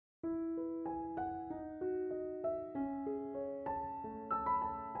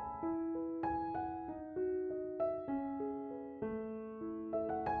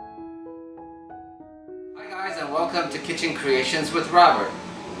and welcome to Kitchen Creations with Robert.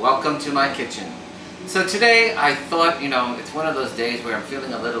 Welcome to my kitchen. So today I thought, it's one of those days where I'm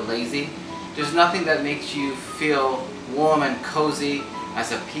feeling a little lazy. There's nothing that makes you feel warm and cozy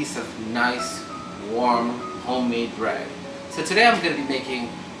as a piece of nice, warm, homemade bread. So today I'm going to be making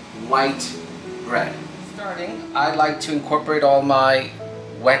white bread. Starting, I like to incorporate all my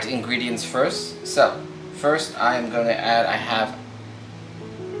wet ingredients first. So first I am going to add, I have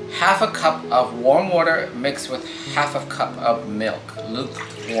half a cup of warm water mixed with half a cup of milk,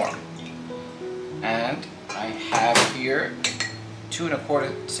 lukewarm. And I have here 2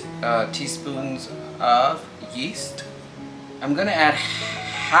 1/4 teaspoons of yeast. I'm going to add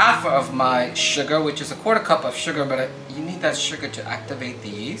half of my sugar, which is 1/4 cup of sugar, but you need that sugar to activate the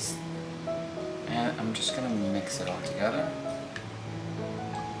yeast. And I'm just going to mix it all together.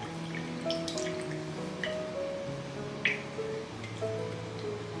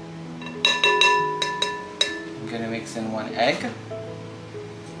 I'm going to mix in 1 egg.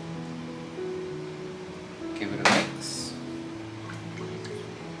 Give it a mix.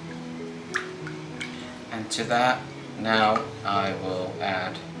 And to that, now I will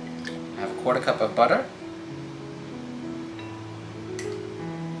add, I have 1/4 cup of butter.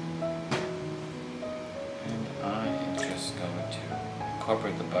 And I am just going to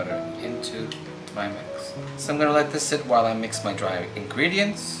incorporate the butter into my mix. So I'm going to let this sit while I mix my dry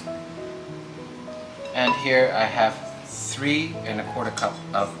ingredients. And here I have 3 1/4 cup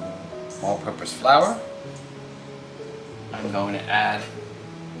of all-purpose flour. I'm going to add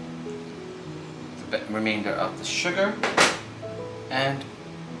the remainder of the sugar and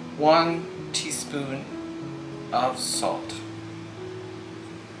 1 teaspoon of salt.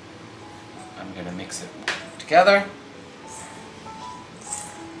 I'm going to mix it together.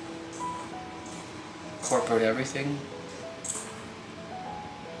 Incorporate everything.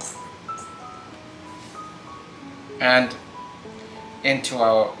 And into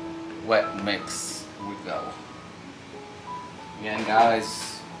our wet mix we go. Again,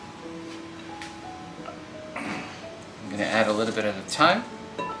 guys, I'm going to add a little bit at a time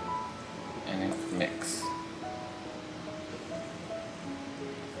and then mix.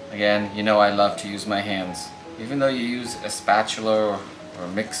 Again, I love to use my hands. Even though you use a spatula or a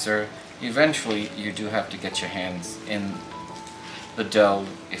mixer, eventually you do have to get your hands in the dough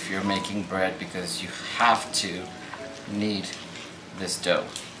if you're making bread, because you have to knead this dough.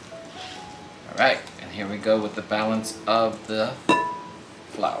 Alright, and here we go with the balance of the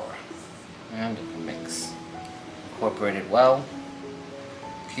flour. And mix. Incorporate it well.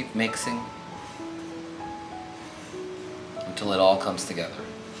 Keep mixing until it all comes together.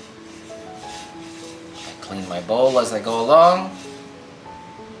 I clean my bowl as I go along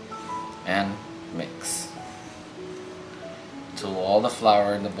and mix until all the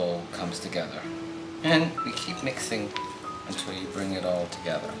flour in the bowl comes together. And we keep mixing until you bring it all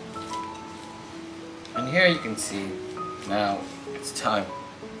together. And here you can see, now it's time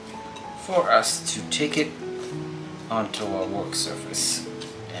for us to take it onto our work surface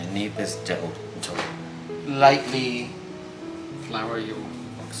and knead this dough until lightly flour your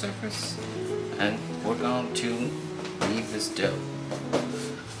work surface, and we're going to knead this dough.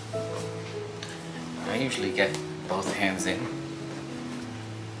 I usually get both hands in,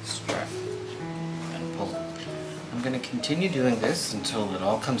 strap and pull. I'm going to continue doing this until it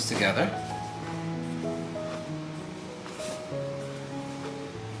all comes together.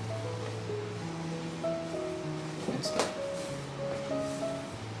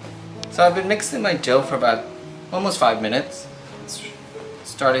 So I've been mixing my dough for about almost 5 minutes. It's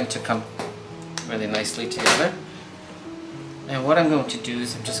starting to come really nicely together. And what I'm going to do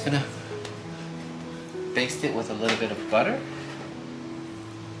is I'm just going to baste it with a little bit of butter.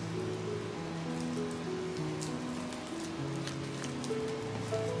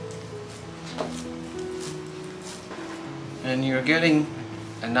 And you're getting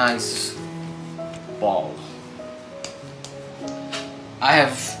a nice ball. I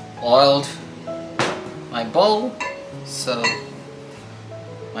have oiled my bowl so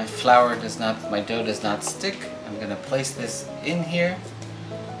my dough does not stick. I'm going to place this in here.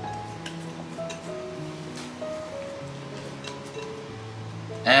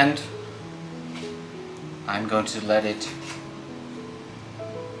 And I'm going to let it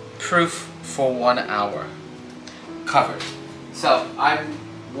proof for 1 hour, covered. So I'm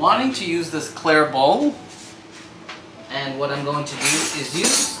wanting to use this clear bowl, and what I'm going to do is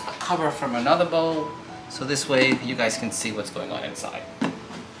use a cover from another bowl, so this way you guys can see what's going on inside.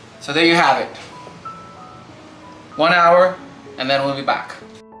 So there you have it. 1 hour, and then we'll be back.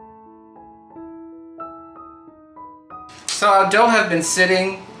 So our dough has been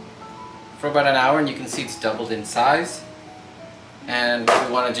sitting for about an hour, and you can see it's doubled in size. And what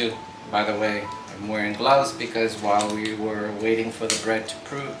we want to do, by the way, I'm wearing gloves because while we were waiting for the bread to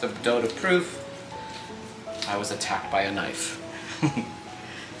proof, the dough to proof, I was attacked by a knife.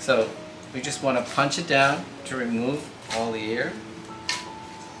 So we just want to punch it down to remove all the air.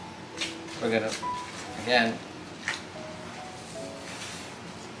 We're gonna, again,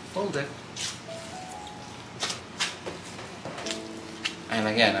 fold it. And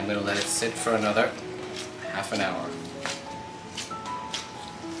again, I'm gonna let it sit for another half an hour.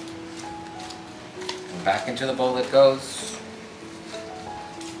 And back into the bowl it goes.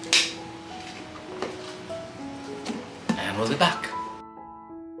 And we'll be back.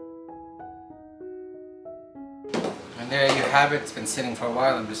 And there you have it. It's been sitting for a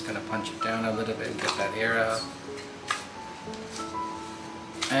while. I'm just gonna punch it down a little bit and get that air out.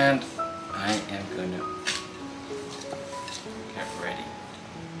 And I am gonna get ready.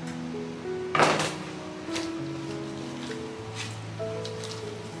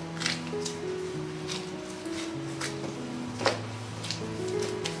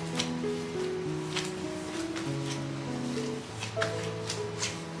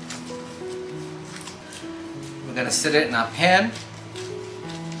 We're going to sit it in our pan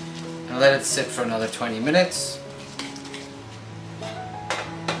and let it sit for another 20 minutes.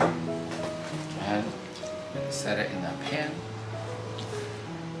 And set it in that pan.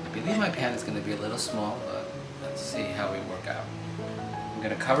 I believe my pan is going to be a little small, but let's see how we work out. I'm going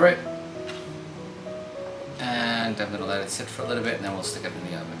to cover it and I'm going to let it sit for a little bit, and then we'll stick it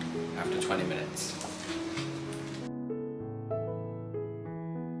in the oven after 20 minutes.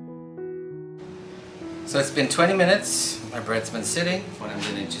 So it's been 20 minutes, my bread's been sitting. What I'm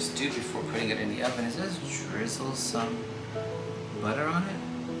going to just do before putting it in the oven is just drizzle some butter on it.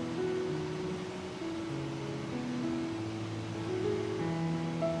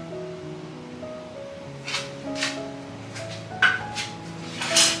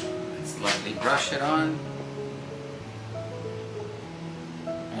 Let's lightly brush it on.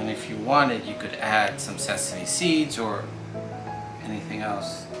 And if you wanted, you could add some sesame seeds or anything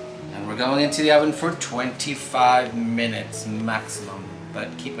else. And we're going into the oven for 25 minutes maximum,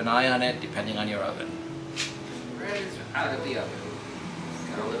 but keep an eye on it depending on your oven. Bread is out of the oven.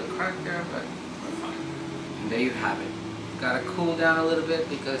 Got a little crack there, but we're fine. And there you have it. Got to cool down a little bit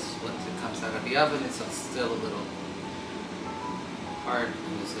because once it comes out of the oven, it's still a little hard,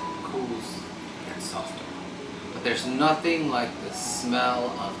 and as it cools, it gets softer. But there's nothing like the smell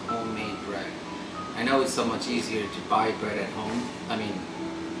of homemade bread. I know it's so much easier to buy bread at home.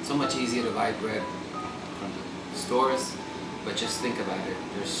 So much easier to buy bread from the stores, but just think about it.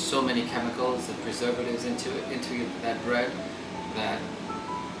 There's so many chemicals and preservatives into that bread that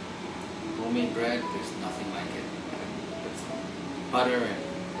homemade bread, there's nothing like it. With butter and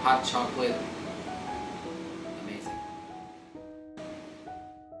hot chocolate,